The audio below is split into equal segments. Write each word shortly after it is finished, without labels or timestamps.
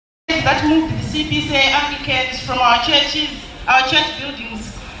Christians that moved the CPCA Anglicans from our church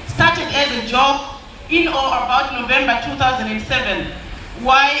buildings started as a joke in or about November 2007.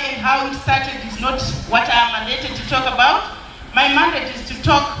 Why and how it started is not what I am mandated to talk about. My mandate is to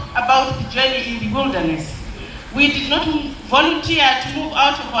talk about the journey in the wilderness. We did not volunteer to move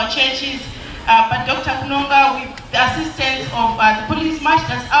out of our churches, but Dr. Kunonga, with the assistance of the police,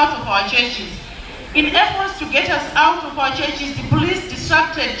 marched us out of our churches. In efforts to get us out of our churches, the police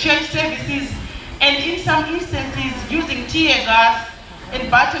disrupted church services and in some instances, using tear gas and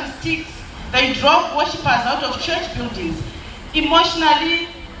baton sticks, they drove worshippers out of church buildings. Emotionally,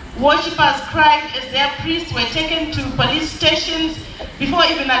 worshippers cried as their priests were taken to police stations before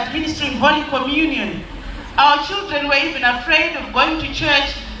even administering Holy Communion. Our children were even afraid of going to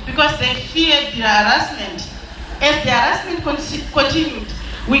church because they feared the harassment. As the harassment continued,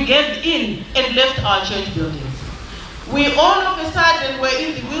 we gave in and left our church buildings. We all of a sudden were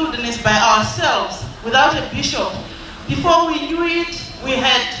in the wilderness by ourselves without a bishop. Before we knew it, we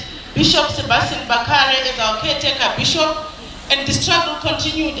had Bishop Sebastian Bakare as our caretaker bishop, and the struggle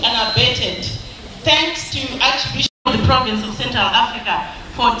continued unabated. Thanks to Archbishop of the province of Central Africa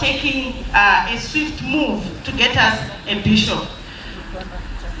for taking a swift move to get us a bishop.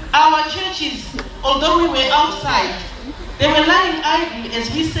 Our churches, although we were outside, they were lying idle as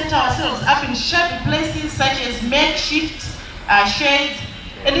we set ourselves up in shabby places such as makeshift shades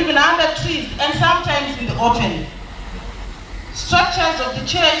and even under trees and sometimes in the open. Structures of the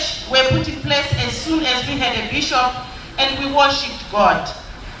church were put in place as soon as we had a bishop and we worshipped God.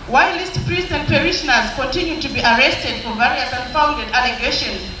 Whilst priests and parishioners continued to be arrested for various unfounded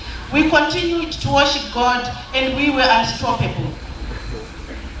allegations, we continued to worship God and we were unstoppable.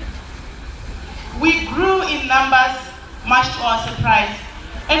 We grew in numbers, much to our surprise,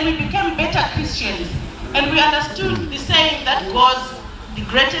 and we became better Christians, and we understood the saying that goes, the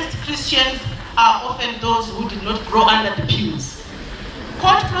greatest Christians are often those who did not grow under the pews.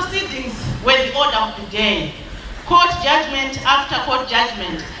 Court proceedings were the order of the day. Court judgment after court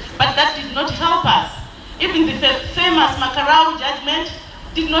judgment, but that did not help us. Even the famous Makarau judgment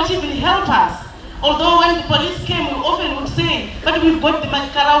did not even help us. Although when the police came, we often would say, but we've got the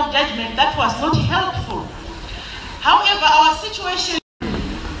Makarau judgment, that was not helpful. However, our situation,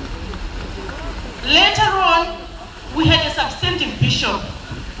 later on, we had a substantive bishop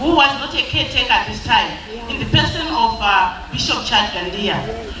who was not a caretaker at this time, in the person of Bishop Chad Gandia.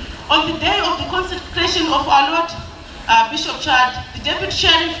 On the day of the consecration of our Lord, Bishop Chad, the deputy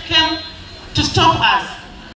sheriff came to stop us.